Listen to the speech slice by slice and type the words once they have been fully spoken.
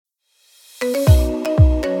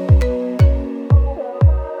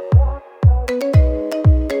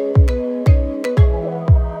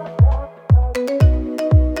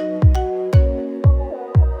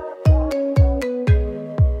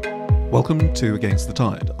Welcome to Against the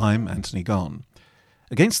Tide. I'm Anthony Garn.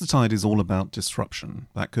 Against the Tide is all about disruption.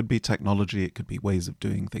 That could be technology, it could be ways of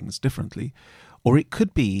doing things differently, or it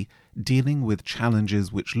could be dealing with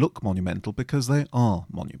challenges which look monumental because they are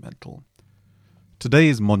monumental.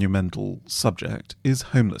 Today's monumental subject is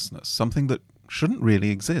homelessness, something that shouldn't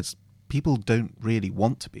really exist. People don't really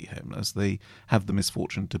want to be homeless. They have the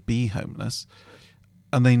misfortune to be homeless,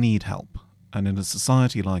 and they need help. And in a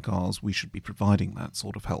society like ours, we should be providing that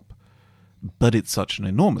sort of help. But it's such an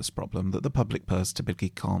enormous problem that the public purse typically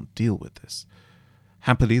can't deal with this.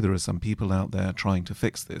 Happily, there are some people out there trying to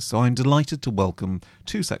fix this, so I'm delighted to welcome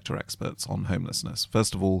two sector experts on homelessness.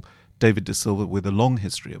 First of all, David De Silva, with a long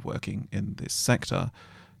history of working in this sector,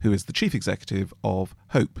 who is the chief executive of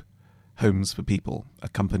HOPE, Homes for People, a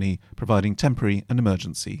company providing temporary and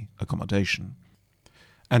emergency accommodation.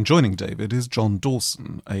 And joining David is John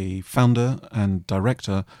Dawson, a founder and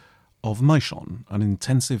director of Myshon, an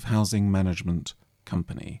intensive housing management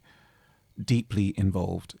company deeply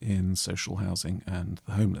involved in social housing and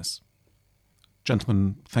the homeless.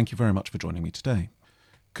 Gentlemen, thank you very much for joining me today.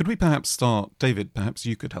 Could we perhaps start, David, perhaps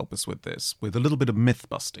you could help us with this, with a little bit of myth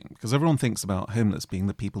busting, because everyone thinks about homeless being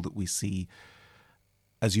the people that we see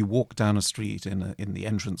as you walk down a street in the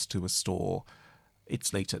entrance to a store.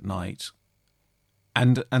 It's late at night.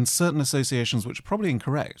 And certain associations, which are probably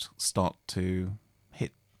incorrect, start to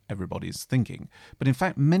hit everybody's thinking. But in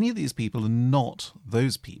fact, many of these people are not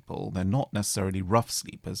those people. They're not necessarily rough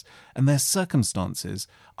sleepers, and their circumstances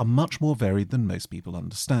are much more varied than most people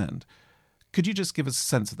understand. Could you just give us a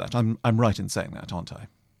sense of that? I'm right in saying that, aren't I?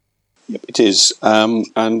 Yep, it is,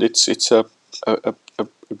 and it's a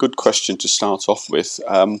good question to start off with.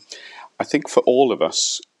 I think for all of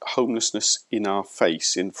us, homelessness in our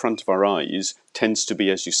face, in front of our eyes, tends to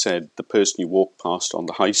be, as you said, the person you walk past on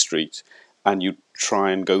the high street, and you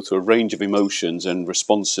try and go through a range of emotions and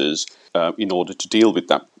responses in order to deal with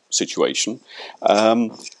that situation.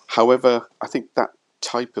 However, I think that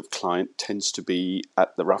type of client tends to be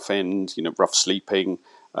at the rough end, rough sleeping,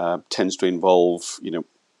 tends to involve,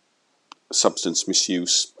 substance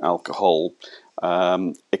misuse, alcohol,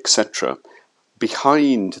 etc.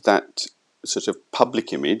 Behind that sort of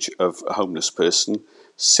public image of a homeless person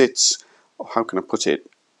sits, how can I put it,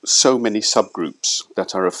 so many subgroups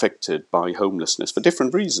that are affected by homelessness for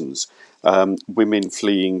different reasons. Women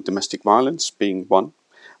fleeing domestic violence being one,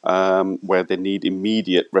 where they need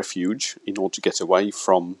immediate refuge in order to get away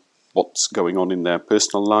from what's going on in their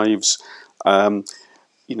personal lives.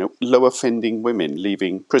 Low offending women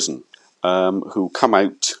leaving prison, who come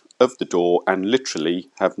out of the door and literally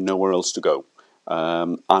have nowhere else to go.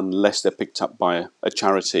 Unless they're picked up by a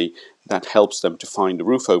charity that helps them to find a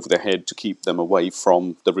roof over their head to keep them away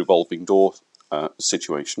from the revolving door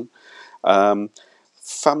situation.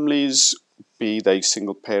 Families, be they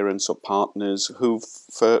single parents or partners, who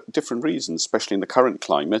for different reasons, especially in the current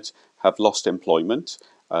climate, have lost employment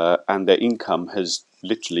and their income has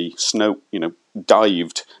literally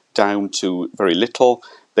dived down to very little.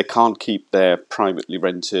 They can't keep their privately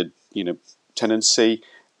rented tenancy,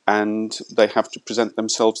 and they have to present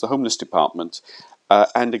themselves to the homeless department.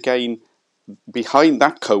 And again, behind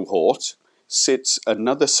that cohort sits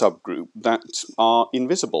another subgroup that are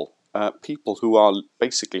invisible. People who are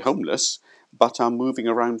basically homeless, but are moving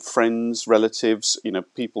around friends, relatives,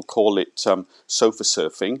 people call it sofa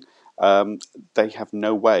surfing. They have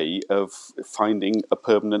no way of finding a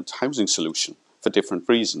permanent housing solution for different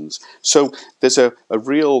reasons. So there's a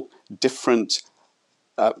real different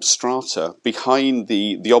strata behind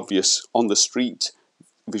the obvious on the street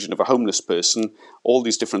vision of a homeless person, all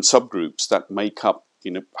these different subgroups that make up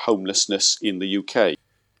homelessness in the UK.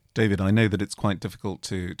 David, I know that it's quite difficult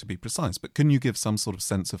to be precise, but can you give some sort of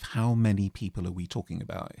sense of how many people are we talking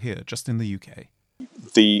about here, just in the UK?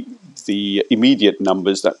 The immediate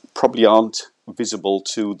numbers that probably aren't visible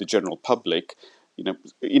to the general public,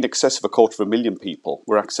 in excess of 250,000 people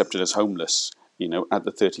were accepted as homeless, at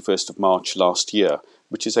the 31st of March last year,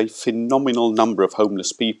 which is a phenomenal number of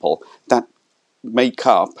homeless people that make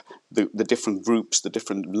up the different groups, the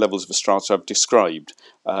different levels of strata I've described,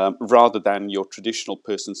 rather than your traditional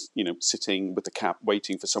person, sitting with a cap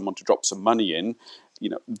waiting for someone to drop some money in.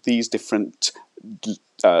 These different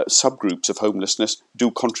subgroups of homelessness do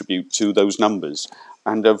contribute to those numbers.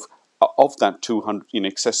 And of that 200, in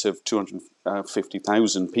excess of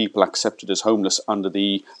 250,000 people accepted as homeless under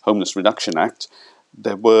the Homeless Reduction Act,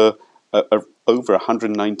 there were over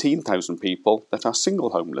 119,000 people that are single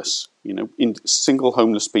homeless. In single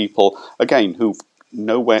homeless people, again, who've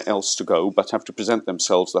nowhere else to go but have to present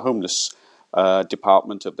themselves to the homeless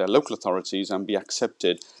department of their local authorities and be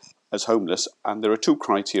accepted as homeless. And there are two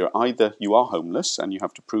criteria: either you are homeless and you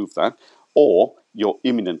have to prove that, or you're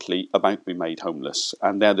imminently about to be made homeless.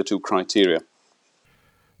 And they're the two criteria.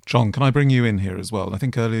 John, can I bring you in here as well? I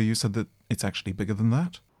think earlier you said that it's actually bigger than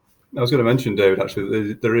that. I was going to mention, David,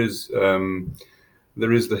 actually, there is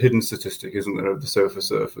the hidden statistic, isn't there, of the sofa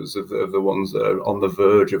surfers, of the ones that are on the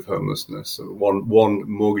verge of homelessness, one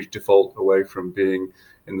mortgage default away from being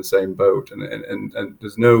in the same boat, and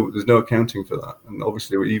there's no accounting for that. And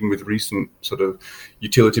obviously, even with recent sort of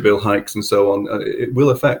utility bill hikes and so on, it will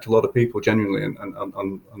affect a lot of people genuinely,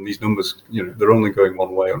 and these numbers, they're only going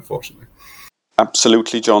one way, unfortunately.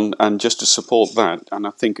 Absolutely, John. And just to support that, and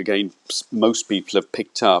I think again, most people have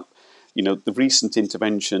picked up, the recent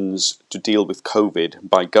interventions to deal with COVID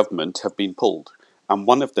by government have been pulled. And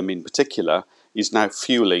one of them in particular is now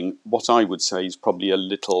fueling what I would say is probably a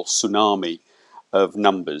little tsunami of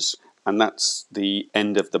numbers. And that's the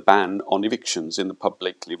end of the ban on evictions in the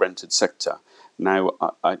publicly rented sector. Now,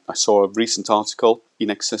 I saw a recent article, in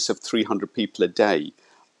excess of 300 people a day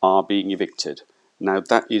are being evicted. Now,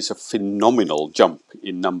 that is a phenomenal jump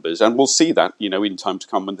in numbers. And we'll see that, in time to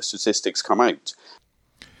come when the statistics come out.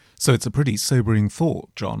 So it's a pretty sobering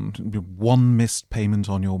thought, John. One missed payment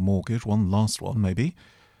on your mortgage, one last one maybe,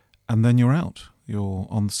 and then you're out. You're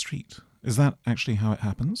on the street. Is that actually how it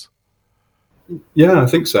happens? Yeah, I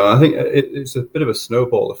think so. I think it's a bit of a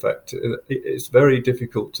snowball effect. It's very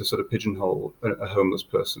difficult to sort of pigeonhole a homeless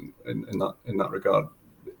person in that regard.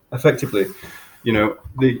 Effectively,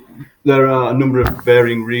 there are a number of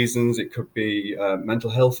varying reasons. It could be mental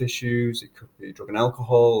health issues, it could be drug and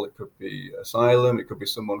alcohol, it could be asylum, it could be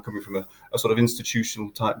someone coming from a sort of institutional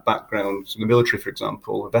type background, so the military, for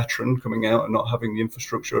example, a veteran coming out and not having the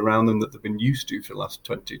infrastructure around them that they've been used to for the last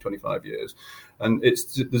 20, 25 years. And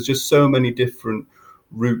there's just so many different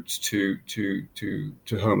routes to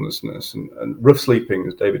homelessness. And rough sleeping,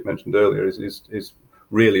 as David mentioned earlier, is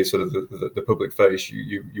really sort of the public face.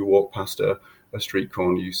 You walk past a street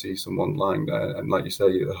corner, you see someone lying there, and like you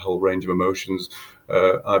say, a whole range of emotions.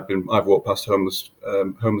 I've walked past homeless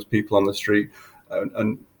people on the street,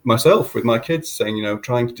 and myself with my kids saying,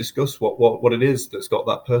 trying to discuss what it is that's got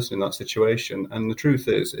that person in that situation. And the truth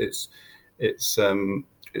is, it's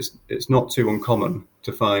not too uncommon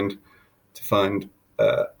to find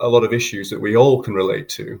a lot of issues that we all can relate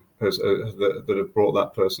to that have brought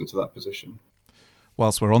that person to that position.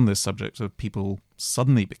 Whilst we're on this subject of people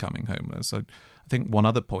suddenly becoming homeless, I think one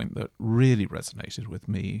other point that really resonated with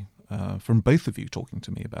me from both of you talking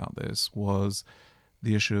to me about this was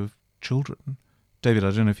the issue of children. David,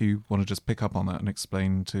 I don't know if you want to just pick up on that and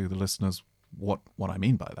explain to the listeners what I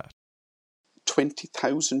mean by that.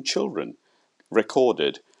 20,000 children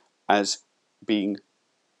recorded as being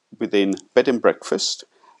within bed and breakfast,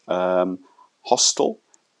 hostel,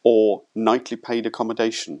 or nightly paid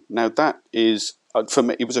accommodation. Now that is, for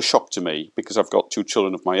me, it was a shock to me because I've got two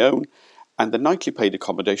children of my own, and the nightly paid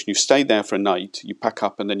accommodation, you stay there for a night, you pack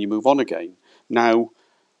up and then you move on again. Now,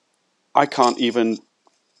 I can't even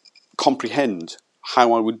comprehend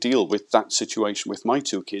how I would deal with that situation with my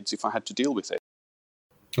two kids if I had to deal with it.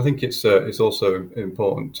 I think it's also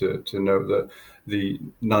important to note that the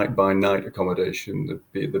night by night accommodation,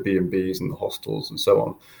 the B&Bs and the hostels and so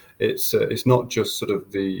on, it's not just sort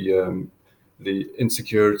of the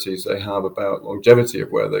insecurities they have about longevity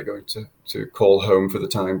of where they're going to call home for the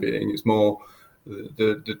time being. It's more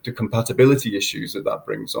the compatibility issues that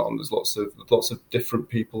brings on. There's lots of different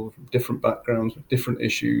people from different backgrounds with different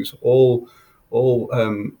issues, all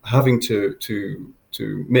having to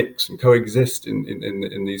mix and coexist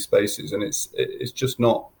in these spaces, and it's just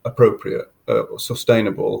not appropriate or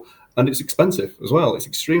sustainable, and it's expensive as well. It's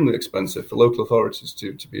extremely expensive for local authorities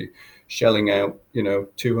to be shelling out,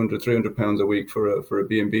 £200-300 a week for a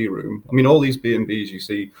B&B room. I mean, all these B&Bs you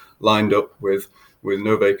see lined up with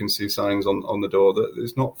no vacancy signs on the door, that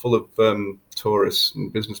it's not full of tourists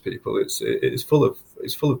and business people. It's full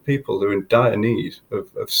of people who are in dire need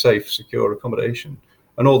of safe, secure accommodation.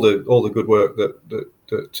 And all the good work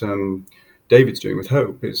that David's doing with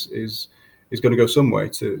Hope is going to go some way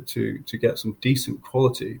to get some decent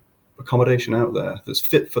quality accommodation out there that's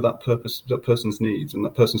fit for that person's needs and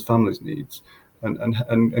that person's family's needs,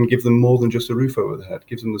 and give them more than just a roof over their head,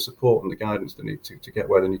 gives them the support and the guidance they need to get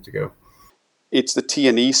where they need to go. It's the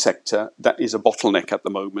T&E sector that is a bottleneck at the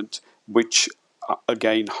moment, which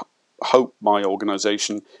again, Hope, my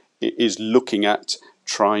organisation, is looking at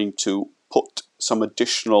trying to put some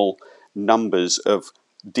additional numbers of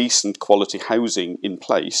decent quality housing in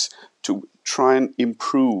place to try and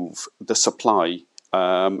improve the supply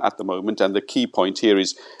at the moment. And the key point here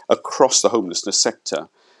is across the homelessness sector,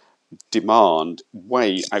 demand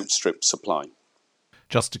way outstrips supply.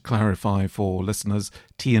 Just to clarify for listeners,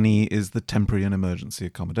 T&E is the temporary and emergency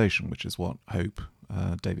accommodation, which is what Hope,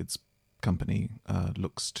 David's company,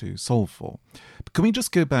 looks to solve for. But can we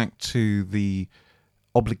just go back to the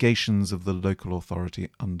obligations of the local authority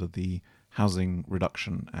under the Housing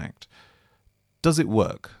Reduction Act? Does it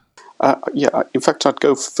work? In fact, I'd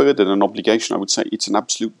go further than an obligation. I would say it's an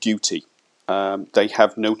absolute duty. They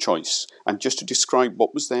have no choice. And just to describe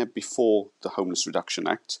what was there before the Homeless Reduction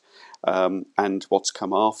Act and what's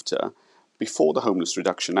come after, before the Homeless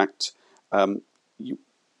Reduction Act,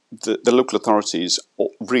 the local authorities,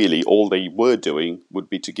 really all they were doing would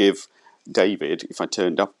be to give David, if I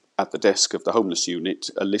turned up at the desk of the homeless unit,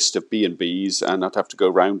 a list of B&Bs, and I'd have to go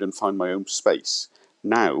round and find my own space.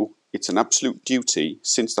 Now, it's an absolute duty,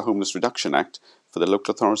 since the Homeless Reduction Act, for the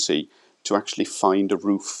local authority to actually find a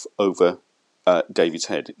roof over David's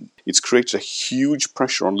head. It's created a huge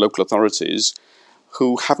pressure on local authorities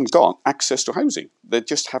who haven't got access to housing. They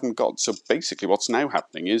just haven't got. So basically what's now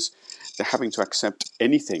happening is they're having to accept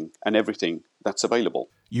anything and everything that's available.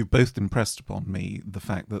 You've both impressed upon me the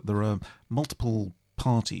fact that there are multiple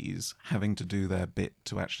parties having to do their bit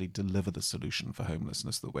to actually deliver the solution for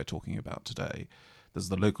homelessness that we're talking about today. There's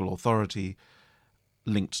the local authority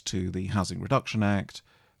linked to the Housing Reduction Act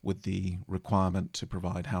with the requirement to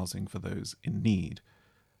provide housing for those in need.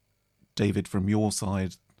 David, from your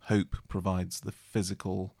side, Hope provides the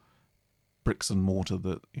physical bricks and mortar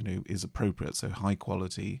that, is appropriate, so high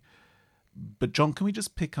quality. But John, can we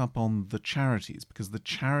just pick up on the charities? Because the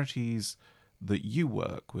charities that you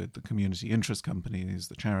work with, the community interest companies,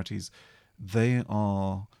 the charities, they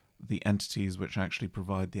are the entities which actually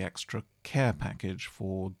provide the extra care package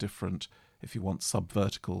for different, if you want,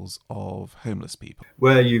 sub-verticals of homeless people.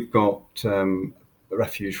 Where you've got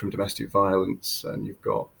refuge from domestic violence, and you've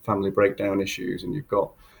got family breakdown issues, and you've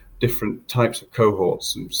got different types of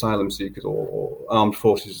cohorts, and asylum seekers or armed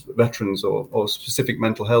forces veterans or specific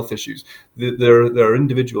mental health issues. There are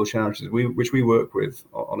individual charities which we work with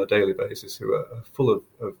on a daily basis who are full of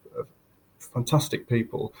fantastic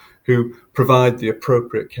people who provide the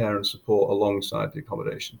appropriate care and support alongside the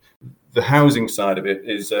accommodation. The housing side of it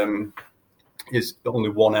is only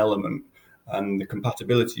one element, and the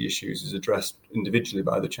compatibility issues is addressed individually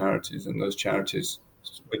by the charities, and those charities,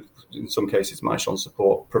 in some cases, Myshon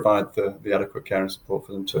Support, provide the adequate care and support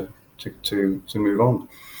for them to move on.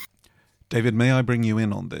 David, may I bring you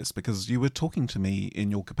in on this? Because you were talking to me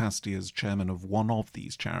in your capacity as chairman of one of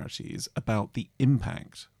these charities about the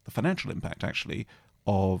impact, the financial impact, actually,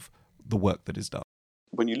 of the work that is done.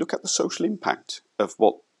 When you look at the social impact of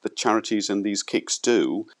what the charities and these KICs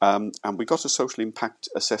do, and we got a social impact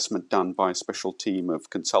assessment done by a special team of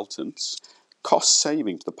consultants, cost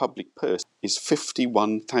saving to the public purse is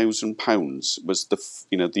 £51,000 was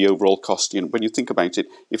the overall cost. When you think about it,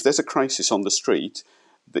 if there's a crisis on the street,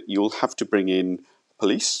 that you'll have to bring in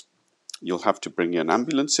police, you'll have to bring an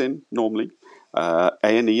ambulance in normally,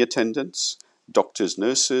 A&E attendants, doctors,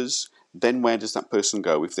 nurses. Then where does that person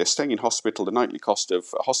go? If they're staying in hospital, the nightly cost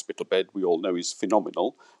of a hospital bed, we all know, is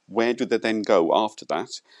phenomenal. Where do they then go after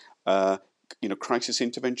that? Crisis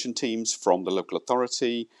intervention teams from the local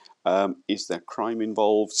authority. Is there crime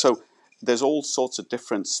involved? So there's all sorts of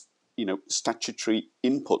different, statutory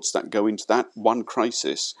inputs that go into that one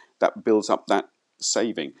crisis that builds up that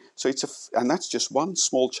saving. So and that's just one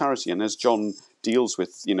small charity. And as John deals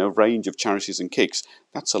with, a range of charities and KICs,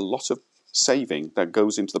 that's a lot of saving that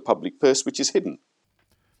goes into the public purse, which is hidden.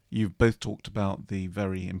 You've both talked about the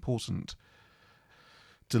very important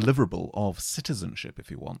deliverable of citizenship,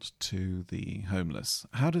 if you want, to the homeless.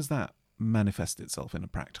 How does that manifest itself in a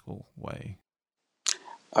practical way?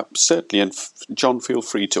 Certainly, and John, feel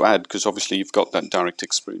free to add, because obviously you've got that direct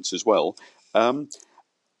experience as well.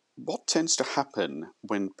 What tends to happen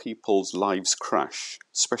when people's lives crash,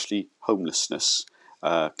 especially homelessness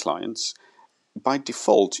clients, by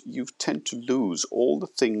default, you tend to lose all the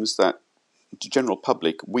things that the general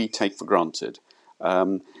public, we take for granted.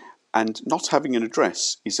 And not having an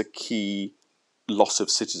address is a key loss of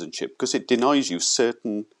citizenship, because it denies you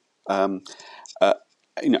certain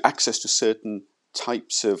access to certain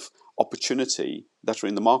types of opportunity that are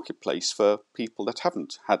in the marketplace for people that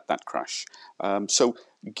haven't had that crash. So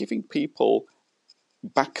giving people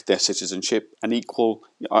back their citizenship and equal,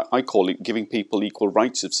 I call it giving people equal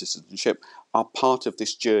rights of citizenship, are part of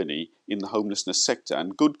this journey in the homelessness sector.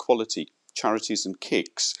 And good quality charities and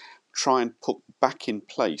KICs try and put back in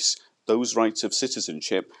place those rights of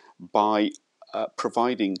citizenship by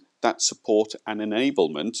providing that support and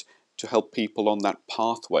enablement to help people on that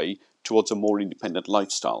pathway towards a more independent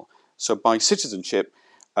lifestyle. So by citizenship,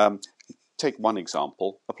 take one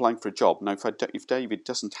example, applying for a job. Now, if David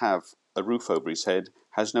doesn't have a roof over his head,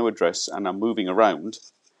 has no address and I'm moving around,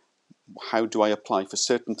 how do I apply for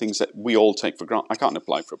certain things that we all take for granted? I can't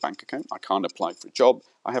apply for a bank account. I can't apply for a job.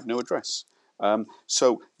 I have no address.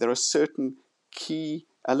 So there are certain key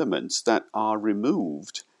elements that are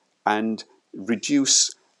removed and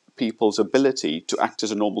reduce people's ability to act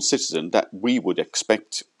as a normal citizen that we would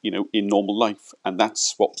expect, in normal life. And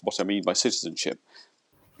that's what I mean by citizenship.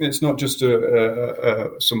 It's not just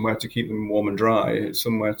somewhere to keep them warm and dry. It's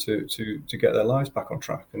somewhere to get their lives back on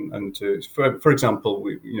track. And to, for example,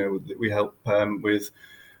 we help with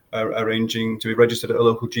arranging to be registered at a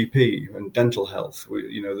local GP and dental health.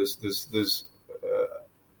 There's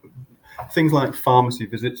things like pharmacy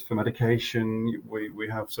visits for medication. We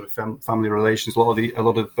have sort of family relations. A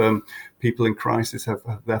lot of people in crisis have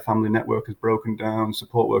their family network has broken down.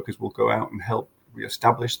 Support workers will go out and help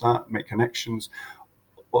reestablish that, make connections.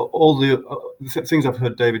 All the things I've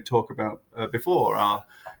heard David talk about before are,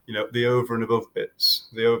 the over and above bits,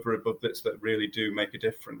 that really do make a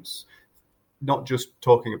difference. Not just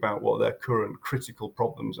talking about what their current critical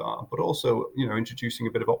problems are, but also, introducing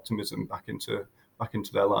a bit of optimism back into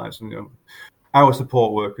their lives. And, our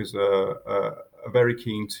support workers are very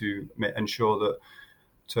keen to ensure that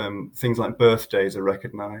things like birthdays are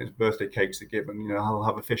recognised, birthday cakes are given. I'll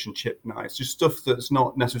have a fish and chip nights, just stuff that's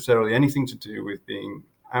not necessarily anything to do with being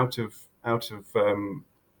out of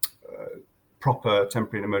proper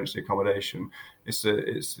temporary and emergency accommodation. It's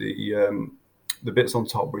the bits on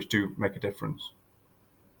top which do make a difference.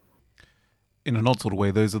 In an odd sort of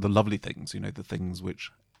way, those are the lovely things, the things which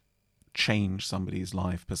change somebody's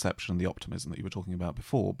life perception, the optimism that you were talking about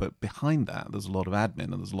before. But behind that, there's a lot of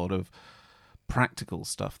admin and there's a lot of practical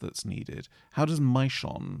stuff that's needed. How does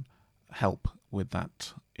Myshon help with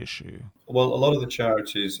that issue? Well, a lot of the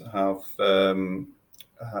charities have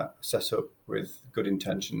set up with good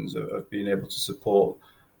intentions of being able to support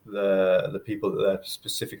the people that they're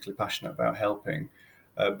specifically passionate about helping.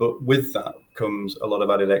 But with that comes a lot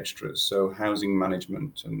of added extras. So housing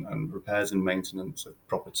management and repairs and maintenance of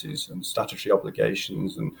properties and statutory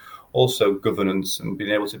obligations, and also governance, and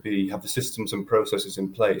being able to have the systems and processes in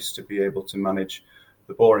place to be able to manage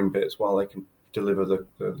the boring bits while they can deliver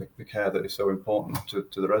the care that is so important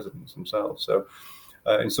to the residents themselves. So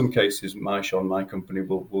in some cases, Myshon, my company,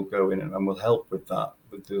 will go in and will help with that,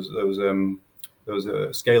 with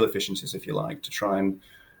those scale efficiencies, if you like, to try and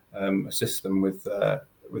assist them with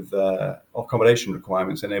their accommodation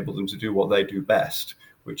requirements, enable them to do what they do best,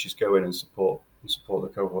 which is go in and support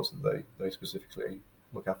the cohorts that they specifically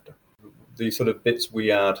look after. The sort of bits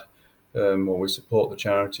we add or we support the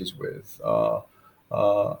charities with are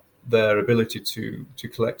their ability to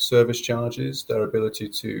collect service charges, their ability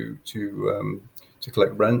to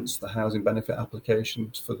collect rents, the housing benefit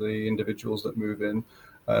applications for the individuals that move in,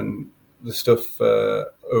 and the stuff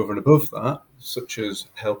over and above that, such as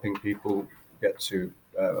helping people get to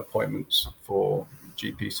appointments for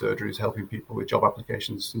GP surgeries, helping people with job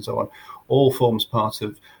applications and so on, all forms part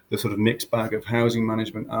of the sort of mixed bag of housing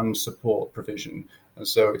management and support provision. And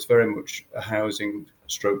so it's very much a housing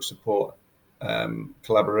stroke support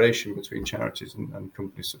collaboration between charities and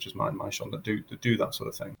companies such as Myshon that do that sort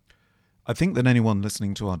of thing. I think that anyone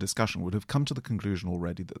listening to our discussion would have come to the conclusion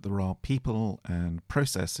already that there are people and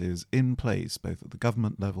processes in place, both at the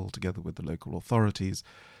government level together with the local authorities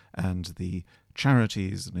and the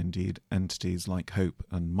charities and indeed entities like Hope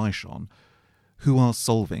and Myshon, who are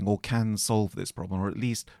solving or can solve this problem or at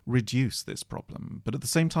least reduce this problem. But at the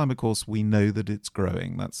same time, of course, we know that it's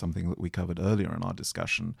growing. That's something that we covered earlier in our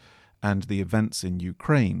discussion. And the events in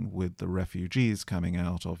Ukraine with the refugees coming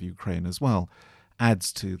out of Ukraine as well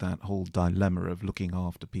adds to that whole dilemma of looking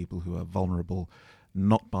after people who are vulnerable,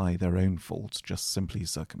 not by their own fault, just simply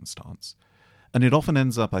circumstance. And it often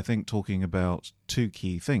ends up, I think, talking about two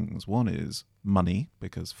key things. One is money,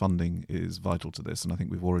 because funding is vital to this, and I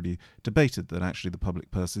think we've already debated that actually the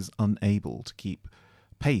public purse is unable to keep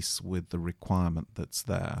pace with the requirement that's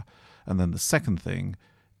there. And then the second thing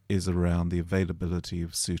is around the availability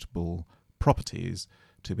of suitable properties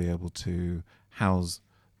to be able to house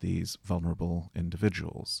these vulnerable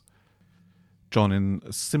individuals. John, in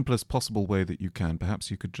the simplest possible way that you can, perhaps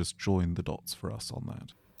you could just join the dots for us on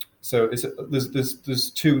that. So there's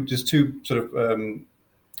two sort of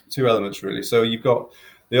two elements really. So you've got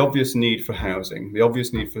the obvious need for housing, the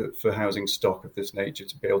obvious need for housing stock of this nature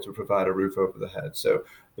to be able to provide a roof over the head. So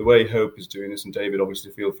the way Hope is doing this, and David, obviously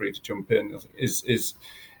feel free to jump in, is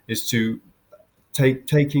to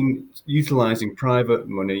utilising private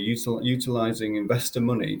money, utilising investor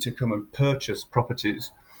money to come and purchase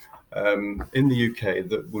properties in the UK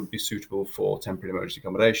that would be suitable for temporary emergency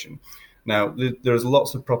accommodation. Now, there's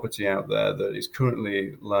lots of property out there that is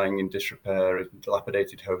currently lying in disrepair,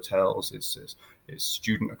 dilapidated hotels, it's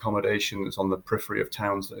student accommodation that's on the periphery of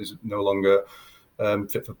towns that is no longer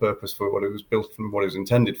fit for purpose for what it was built and what it was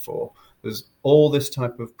intended for. There's all this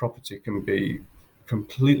type of property can be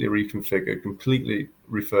completely reconfigured, completely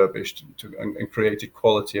refurbished and created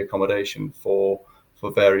quality accommodation for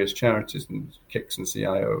various charities and KICs and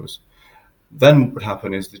CIOs. Then what would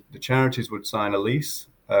happen is the charities would sign a lease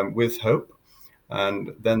with Hope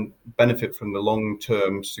and then benefit from the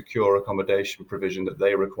long-term secure accommodation provision that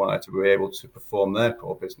they require to be able to perform their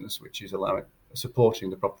core business, which is supporting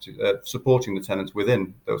the tenants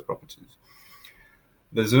within those properties.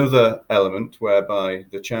 There's another element whereby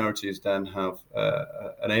the charities then have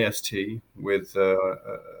an AST with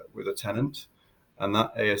a tenant, and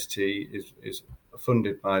that AST is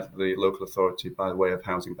funded by the local authority by way of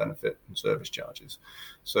housing benefit and service charges.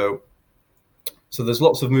 So there's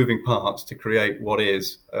lots of moving parts to create what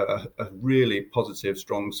is a really positive,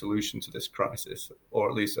 strong solution to this crisis, or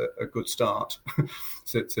at least a good start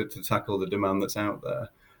to tackle the demand that's out there.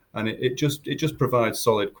 And it just provides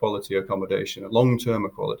solid quality accommodation, long-term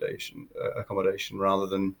accommodation rather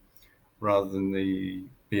than the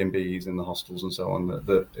B&Bs and the hostels and so on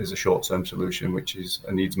that is a short-term solution, which is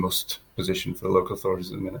a needs-must position for the local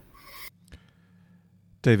authorities at the minute.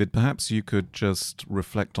 David, perhaps you could just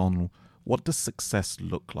reflect on what does success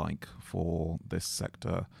look like for this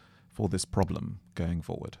sector, for this problem going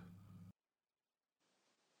forward?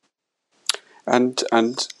 And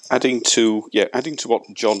adding to what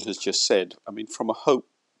John has just said, I mean, from a Hope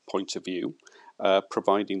point of view,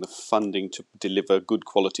 providing the funding to deliver good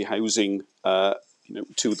quality housing,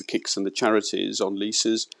 to the KICs and the charities on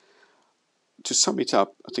leases. To sum it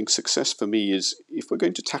up, I think success for me is if we're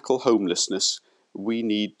going to tackle homelessness, we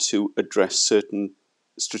need to address certain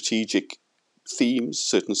strategic themes,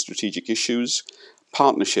 certain strategic issues,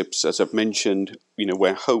 partnerships, as I've mentioned,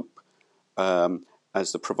 where Hope,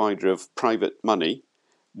 as the provider of private money,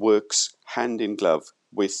 works hand in glove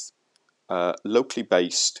with locally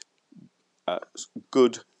based,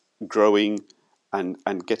 good, growing,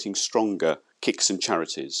 and getting stronger KICs and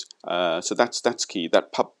charities. So that's key.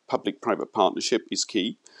 That public-private partnership is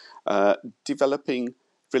key. Developing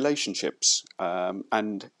relationships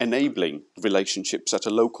and enabling relationships at a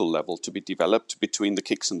local level to be developed between the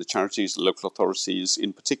KICs and the charities, the local authorities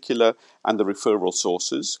in particular, and the referral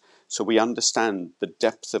sources. So we understand the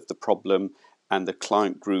depth of the problem and the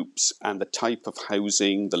client groups and the type of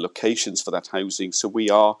housing, the locations for that housing. So we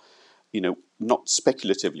are, not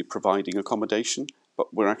speculatively providing accommodation,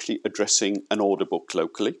 but we're actually addressing an order book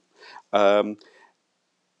locally. And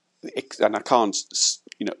I can't,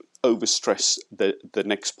 overstress the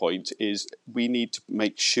next point is we need to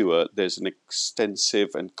make sure there's an extensive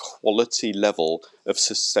and quality level of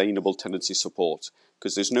sustainable tenancy support,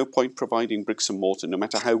 because there's no point providing bricks and mortar, no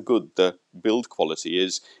matter how good the build quality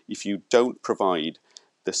is, if you don't provide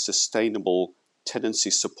the sustainable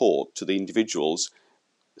tenancy support to the individuals,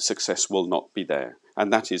 success will not be there.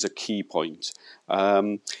 And that is a key point.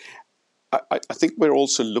 I think we're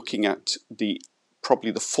also looking at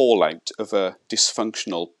probably the fallout of a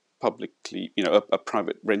dysfunctional publicly, a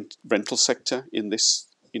private rental sector in this,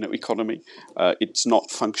 economy. It's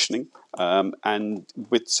not functioning, and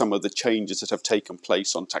with some of the changes that have taken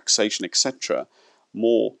place on taxation, etc.,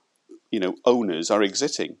 more, owners are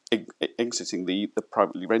exiting the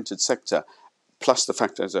privately rented sector. Plus the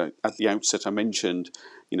fact, as at the outset I mentioned,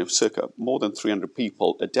 circa more than 300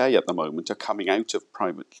 people a day at the moment are coming out of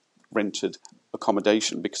private rented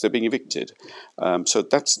accommodation because they're being evicted. So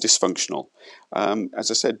that's dysfunctional. As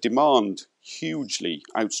I said, demand hugely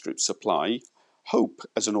outstrips supply. Hope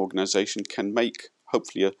as an organisation can make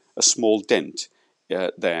hopefully a small dent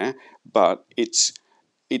there, but it's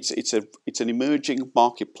an emerging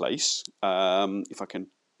marketplace, if I can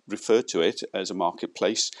refer to it as a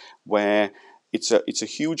marketplace, where it's a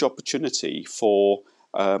huge opportunity for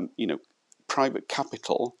private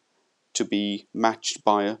capital to be matched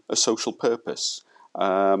by a social purpose.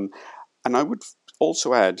 And I would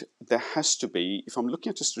also add, there has to be, if I'm looking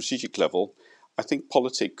at a strategic level, I think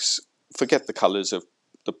politics, forget the colours of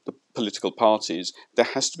the political parties, there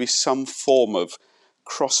has to be some form of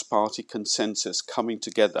cross-party consensus coming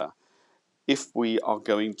together if we are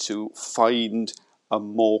going to find a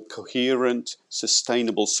more coherent,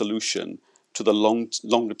 sustainable solution to the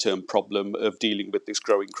longer-term problem of dealing with this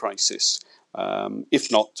growing crisis.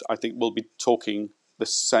 If not, I think we'll be talking the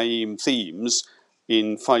same themes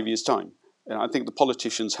in 5 years' time. And I think the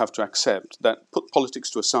politicians have to accept that, put politics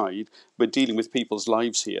to aside, we're dealing with people's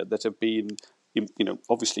lives here that have been,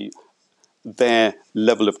 obviously their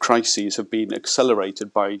level of crises have been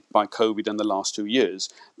accelerated by COVID in the last 2 years.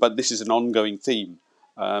 But this is an ongoing theme.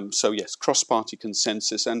 So yes, cross-party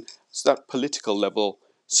consensus and that political level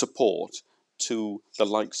support to the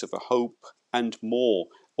likes of a Hope and more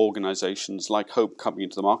organisations like Hope coming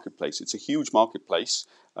into the marketplace. It's a huge marketplace.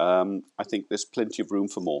 I think there's plenty of room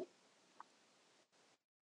for more.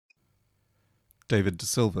 David De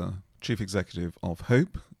Silva, Chief Executive of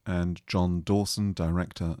Hope, and John Dawson,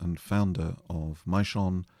 Director and Founder of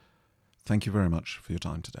Myshon. Thank you very much for your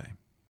time today.